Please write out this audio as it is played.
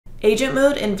Agent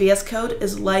mode in VS Code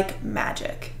is like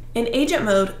magic. In agent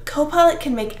mode, Copilot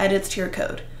can make edits to your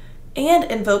code and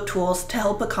invoke tools to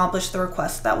help accomplish the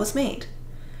request that was made.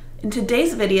 In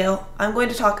today's video, I'm going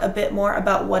to talk a bit more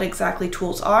about what exactly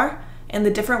tools are and the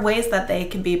different ways that they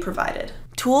can be provided.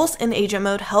 Tools in agent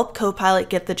mode help Copilot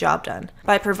get the job done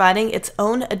by providing its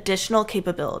own additional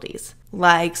capabilities,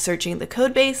 like searching the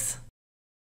codebase,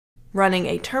 running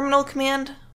a terminal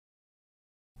command,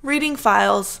 reading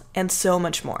files, and so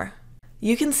much more.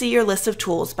 You can see your list of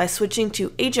tools by switching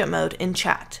to agent mode in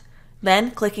chat,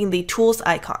 then clicking the tools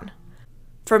icon.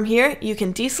 From here, you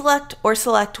can deselect or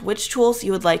select which tools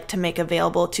you would like to make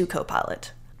available to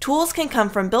Copilot. Tools can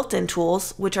come from built-in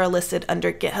tools, which are listed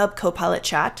under GitHub Copilot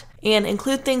Chat, and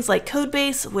include things like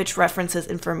Codebase, which references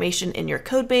information in your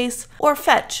codebase, or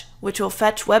Fetch, which will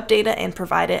fetch web data and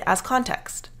provide it as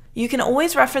context. You can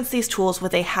always reference these tools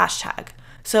with a hashtag.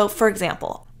 So, for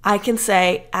example, I can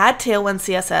say add Tailwind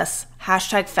CSS,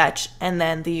 hashtag fetch, and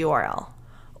then the URL.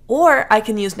 Or I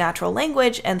can use natural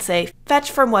language and say fetch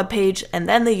from web page and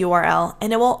then the URL,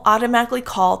 and it will automatically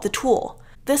call the tool.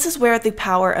 This is where the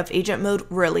power of agent mode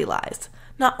really lies.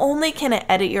 Not only can it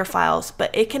edit your files,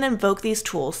 but it can invoke these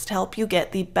tools to help you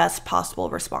get the best possible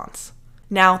response.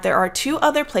 Now, there are two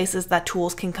other places that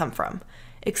tools can come from: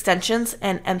 extensions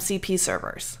and MCP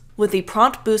servers. With the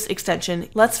Prompt Boost extension,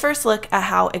 let's first look at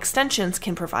how extensions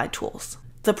can provide tools.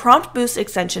 The Prompt Boost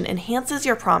extension enhances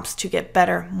your prompts to get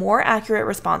better, more accurate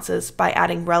responses by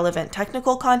adding relevant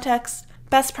technical context,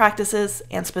 best practices,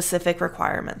 and specific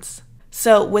requirements.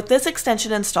 So with this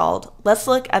extension installed, let's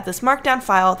look at this markdown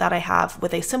file that I have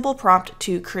with a simple prompt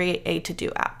to create a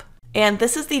to-do app. And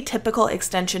this is the typical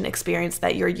extension experience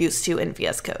that you're used to in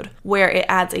VS Code, where it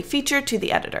adds a feature to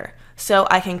the editor. So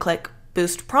I can click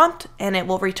Boost Prompt and it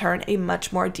will return a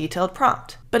much more detailed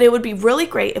prompt. But it would be really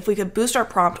great if we could boost our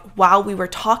prompt while we were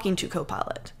talking to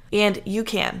Copilot. And you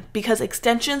can, because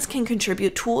extensions can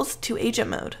contribute tools to agent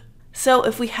mode. So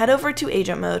if we head over to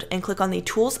agent mode and click on the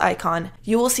tools icon,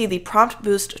 you will see the Prompt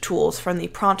Boost tools from the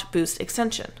Prompt Boost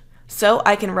extension. So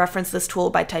I can reference this tool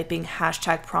by typing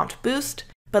hashtag prompt boost,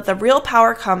 but the real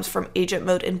power comes from agent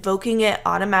mode invoking it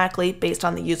automatically based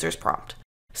on the user's prompt.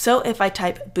 So if I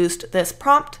type boost this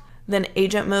prompt, then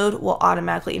agent mode will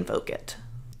automatically invoke it.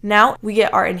 Now we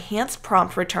get our enhanced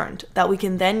prompt returned that we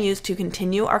can then use to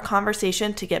continue our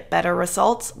conversation to get better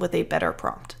results with a better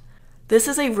prompt. This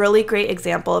is a really great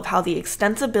example of how the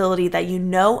extensibility that you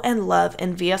know and love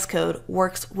in VS Code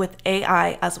works with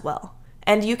AI as well.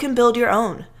 And you can build your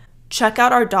own. Check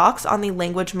out our docs on the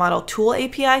Language Model Tool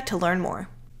API to learn more.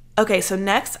 Okay, so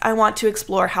next I want to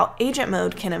explore how agent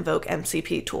mode can invoke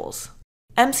MCP tools.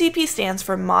 MCP stands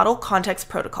for Model Context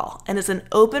Protocol and is an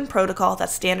open protocol that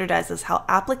standardizes how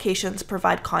applications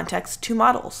provide context to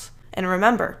models. And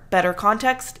remember, better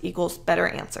context equals better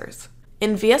answers.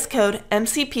 In VS Code,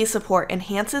 MCP support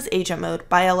enhances agent mode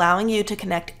by allowing you to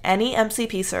connect any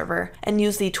MCP server and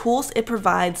use the tools it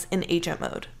provides in agent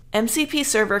mode. MCP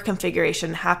server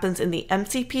configuration happens in the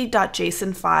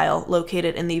mcp.json file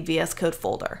located in the VS Code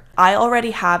folder. I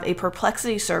already have a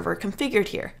Perplexity server configured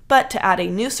here, but to add a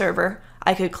new server,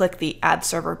 I could click the Add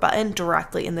Server button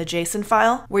directly in the JSON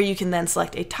file, where you can then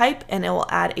select a type and it will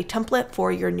add a template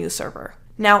for your new server.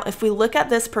 Now, if we look at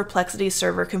this Perplexity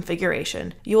server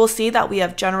configuration, you will see that we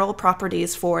have general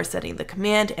properties for setting the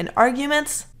command and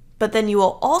arguments, but then you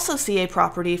will also see a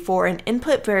property for an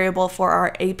input variable for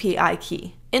our API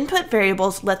key. Input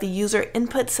variables let the user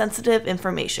input sensitive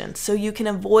information so you can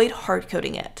avoid hard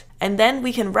coding it. And then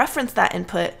we can reference that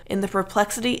input in the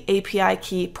Perplexity API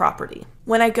key property.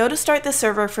 When I go to start the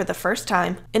server for the first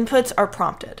time, inputs are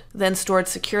prompted, then stored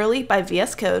securely by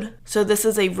VS Code. So this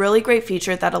is a really great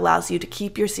feature that allows you to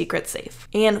keep your secrets safe.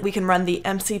 And we can run the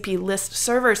MCP list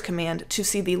servers command to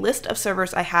see the list of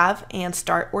servers I have and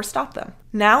start or stop them.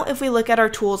 Now, if we look at our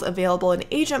tools available in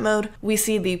agent mode, we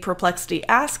see the Perplexity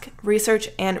Ask, Research,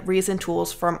 and Reason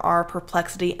tools from our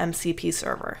Perplexity MCP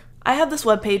server. I have this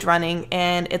web page running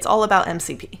and it's all about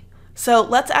MCP. So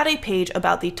let's add a page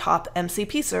about the top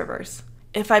MCP servers.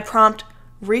 If I prompt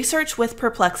research with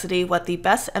Perplexity what the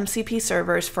best MCP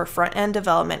servers for front-end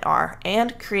development are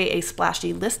and create a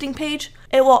splashy listing page,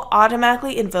 it will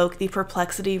automatically invoke the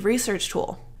Perplexity research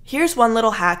tool. Here's one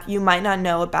little hack you might not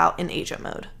know about in agent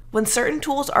mode. When certain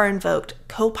tools are invoked,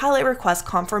 Copilot requests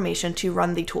confirmation to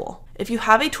run the tool. If you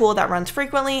have a tool that runs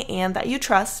frequently and that you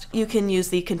trust, you can use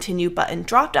the Continue button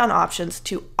drop-down options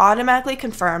to automatically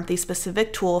confirm the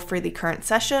specific tool for the current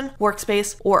session,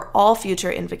 workspace, or all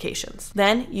future invocations.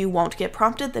 Then you won't get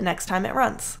prompted the next time it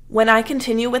runs. When I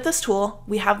continue with this tool,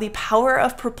 we have the power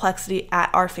of Perplexity at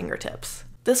our fingertips.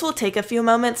 This will take a few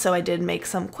moments, so I did make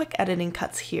some quick editing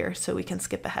cuts here so we can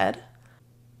skip ahead.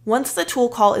 Once the tool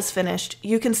call is finished,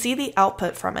 you can see the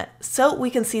output from it, so we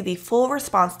can see the full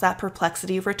response that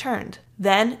Perplexity returned.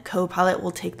 Then Copilot will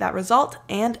take that result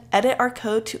and edit our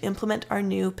code to implement our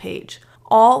new page,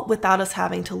 all without us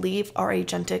having to leave our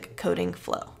agentic coding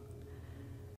flow.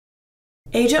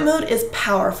 Agent mode is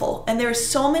powerful, and there are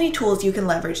so many tools you can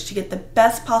leverage to get the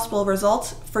best possible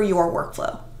results for your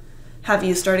workflow. Have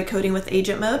you started coding with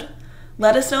agent mode?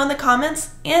 Let us know in the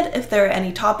comments, and if there are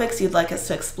any topics you'd like us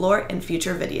to explore in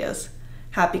future videos.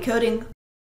 Happy coding!